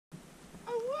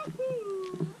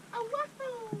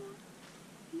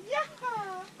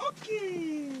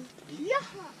Yeah.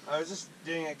 I was just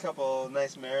doing a couple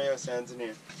nice Mario sounds in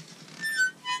here.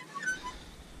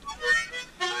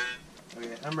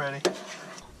 Okay, I'm ready. Look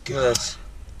at this.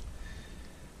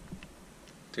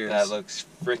 Dude, that looks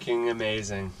freaking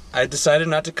amazing. I decided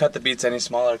not to cut the beats any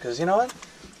smaller because you know what?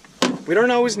 We don't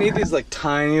always need these like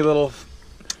tiny little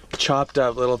chopped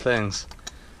up little things.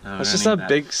 No, Let's just have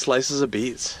big slices of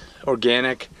beets.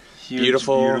 Organic, huge,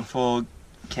 beautiful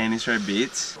candy stripe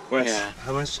beets. Wes, yeah.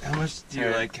 How much do you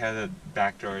like how the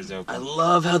back door is open? I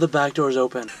love how the back door is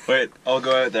open. Wait, I'll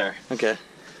go out there. Okay.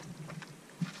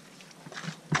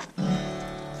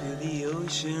 Feel the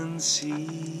ocean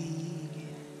sea.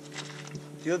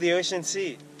 Feel the ocean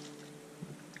sea.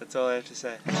 That's all I have to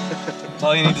say. That's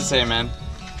all you need to say, man.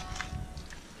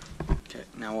 Okay,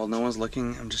 now while no one's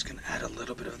looking, I'm just gonna add a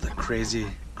little bit of the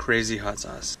crazy hot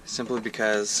sauce. Simply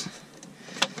because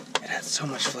it adds so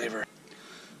much flavor.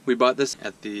 We bought this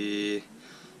at the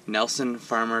Nelson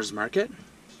Farmers Market.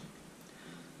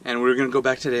 And we're gonna go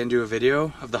back today and do a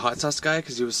video of the hot sauce guy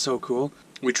because he was so cool.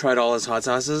 We tried all his hot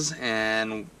sauces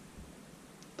and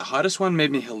the hottest one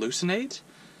made me hallucinate.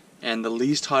 And the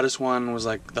least hottest one was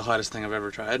like the hottest thing I've ever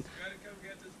tried.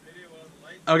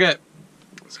 Okay.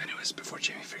 So anyways, before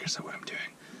Jamie figures out what I'm doing,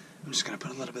 I'm just gonna put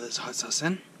a little bit of this hot sauce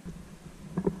in.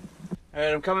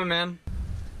 Alright, I'm coming, man.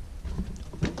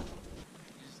 You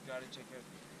just gotta check out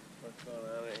what's going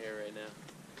on right here right now.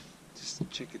 Just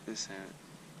check this out.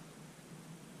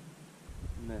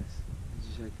 And this.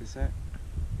 Did you check this out?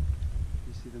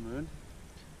 You see the moon?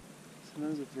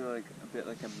 Sometimes I feel like a bit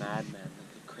like a madman,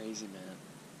 like a crazy man.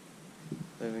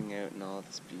 Living out in all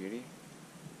this beauty.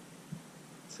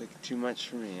 It's like too much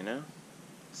for me, you know?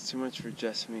 It's too much for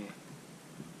just me.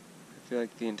 I feel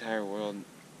like the entire world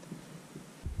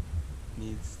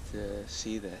needs to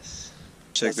see this.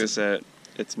 Check this out.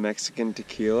 It's Mexican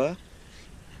tequila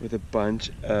with a bunch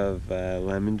of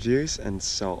lemon juice and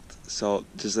salt. Salt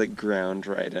just like ground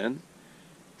right in.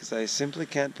 Because I simply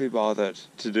can't be bothered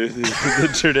to do the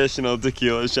traditional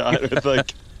tequila shot with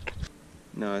like...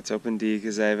 No, it's open D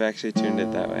because I've actually tuned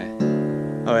it that way.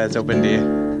 Oh yeah, it's open D.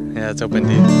 Yeah, it's open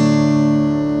D.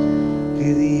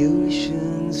 Feel the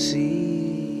ocean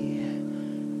see,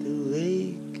 the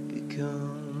lake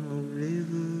become a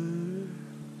river.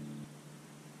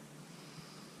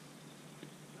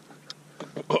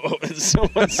 Oh, it's so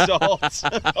much salt.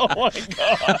 Oh my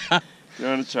god. You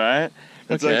want to try it?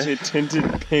 It's actually tinted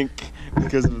pink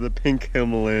because of the pink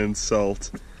Himalayan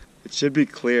salt. It should be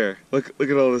clear. Look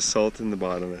at all the salt in the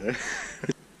bottom there.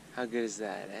 How good is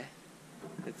that, eh?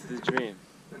 It's the dream.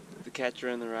 The catcher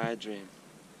in the rye dream.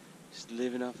 Just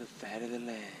living off the fat of the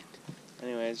land.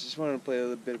 Anyways, just wanted to play a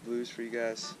little bit of blues for you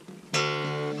guys.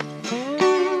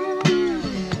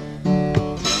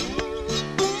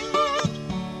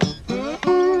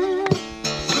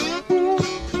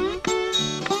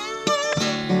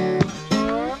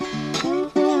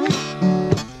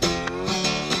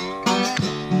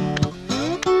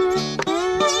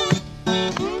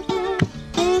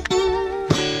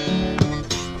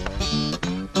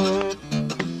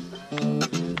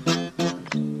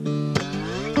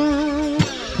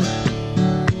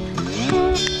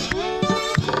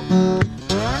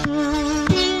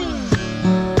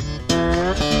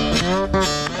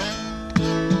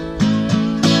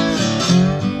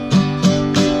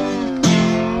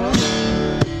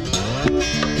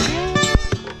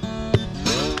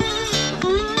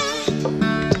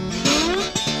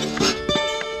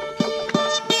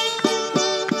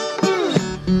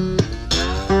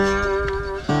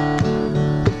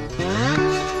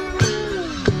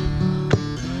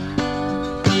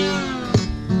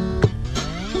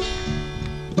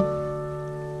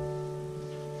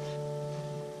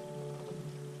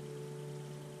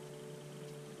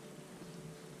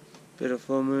 Bit of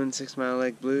full moon, 6 Mile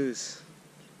Lake blues.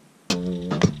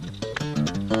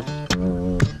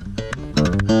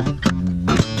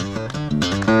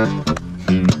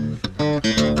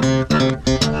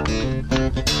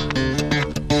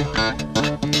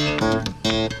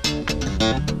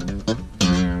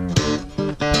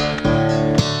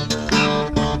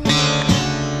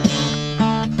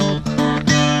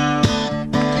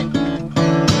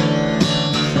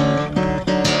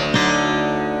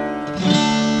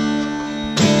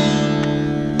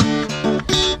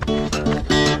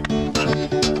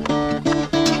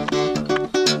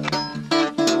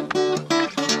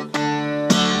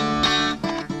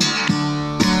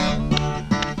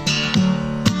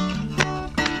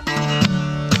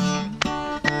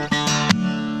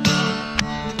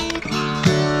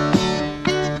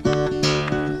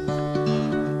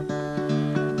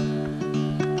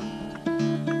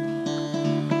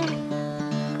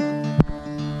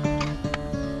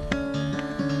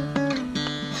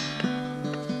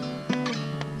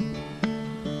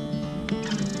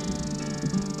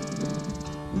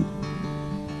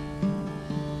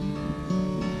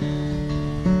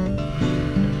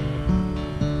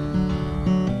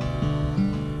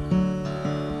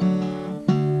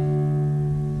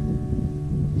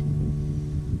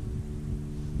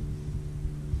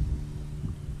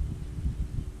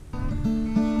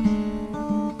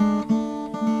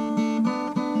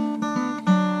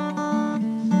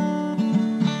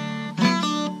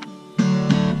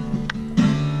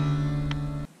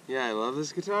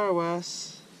 this guitar,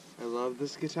 Wes. I love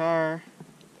this guitar.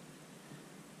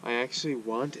 I actually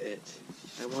want it.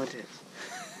 I want it.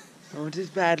 I want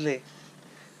it badly.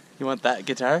 You want that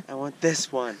guitar? I want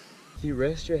this one. If you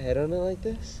rest your head on it like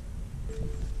this,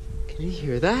 can you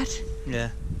hear that? Yeah.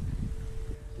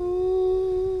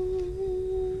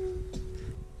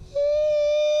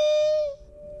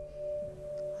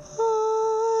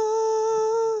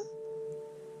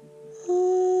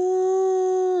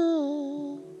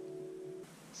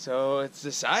 So it's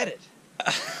decided.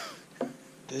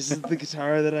 This is the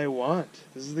guitar that I want.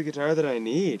 This is the guitar that I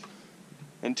need.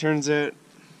 And turns out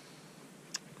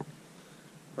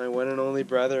my one and only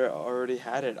brother already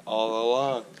had it all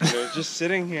along. It was just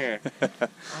sitting here.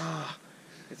 Oh,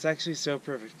 it's actually so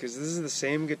perfect because this is the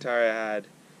same guitar I had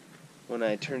when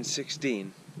I turned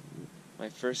 16. My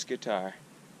first guitar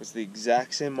was the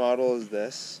exact same model as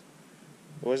this.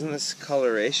 It wasn't this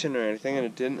coloration or anything, and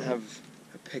it didn't have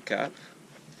a pickup.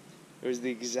 It was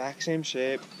the exact same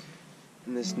shape,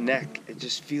 and this neck, it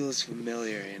just feels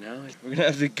familiar, you know? We're gonna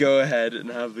have to go ahead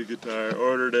and have the guitar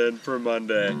ordered in for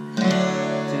Monday.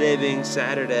 Today being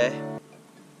Saturday.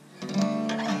 Feel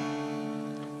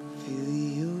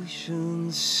the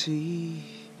ocean sea,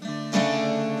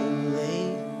 the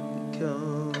lake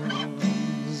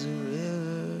becomes a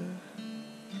river.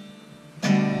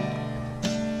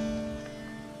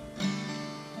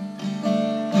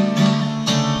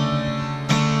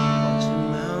 Watch the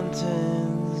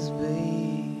mountains,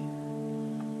 babe,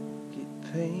 get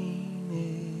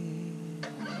painted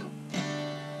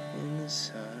in the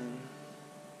sun.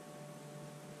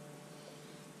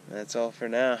 That's all for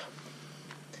now.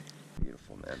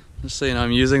 Beautiful, man. Just so you know,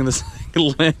 I'm using this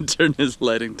lantern as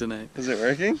lighting tonight. Is it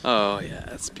working? Oh yeah,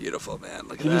 it's beautiful, man.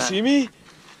 Look at that. Can you see me?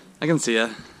 I can see ya.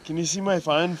 Can you see my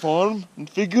fine form and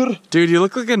figure? Dude, you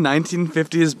look like a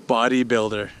 1950s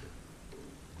bodybuilder.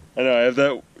 I know, I have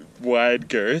that wide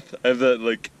girth. I have that,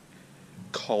 like,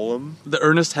 column. The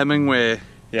Ernest Hemingway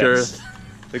girth.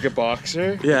 Like a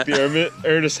boxer. Yeah. The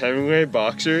Ernest Hemingway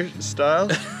boxer style.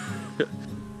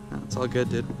 That's all good,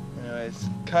 dude. Anyways,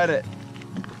 cut it.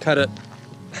 Cut it.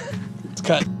 It's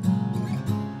cut.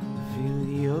 Feel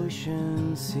the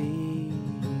ocean, see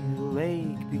the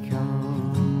lake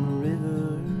become a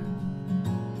river.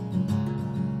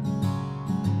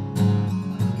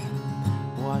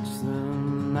 Watch the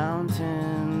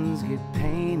mountains get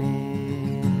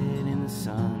painted in the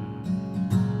sun.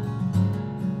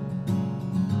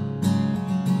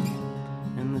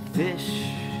 And the fish,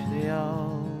 they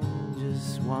all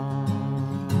just wanna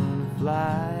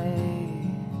fly.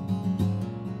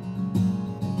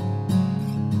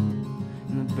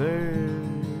 And the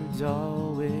birds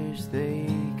all wish they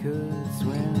could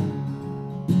swim.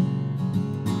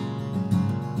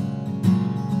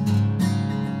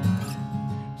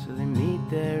 So they meet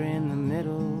there in the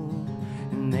middle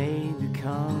and they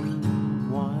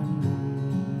become one.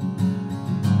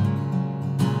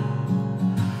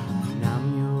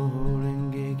 Namyoho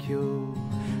Renge Kyo,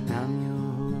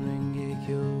 Namyoho Renge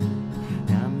Kyo,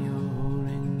 Namyoho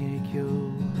Renge Kyo,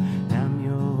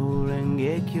 Namyoho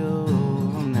Renge Kyo,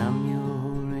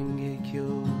 Namyoho Renge Kyo,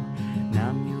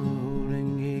 Namyoho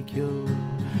Renge Kyo,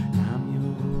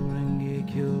 Namyoho Renge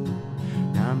Kyo,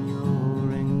 Namyoho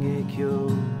Renge Kyo.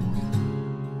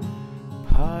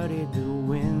 Parted the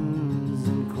winds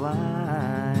and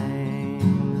climbed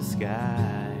the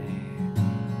sky.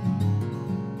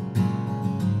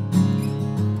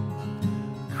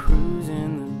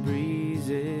 Cruising the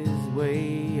breezes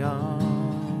way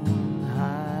on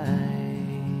high.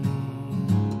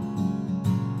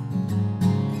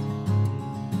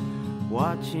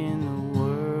 Watching the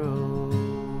world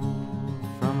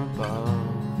from above.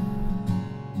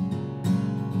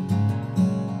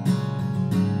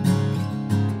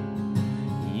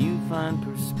 You find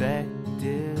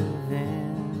perspective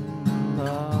in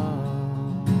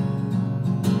love.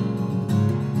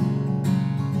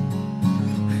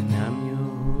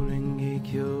 Namyoho Renge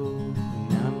Kyo,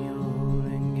 Namyoho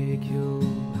Renge Kyo,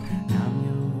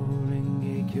 Namyoho Renge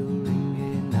Kyo,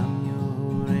 Namyoho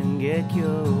Renge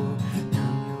Kyo.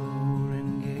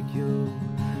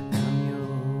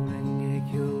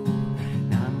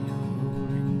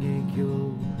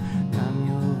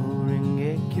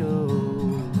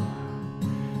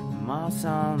 Moss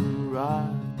on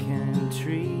rock and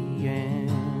tree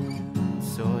and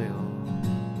soil.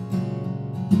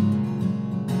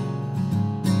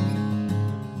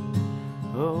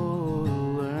 Oh,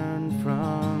 learn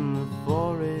from the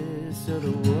forest of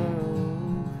the world.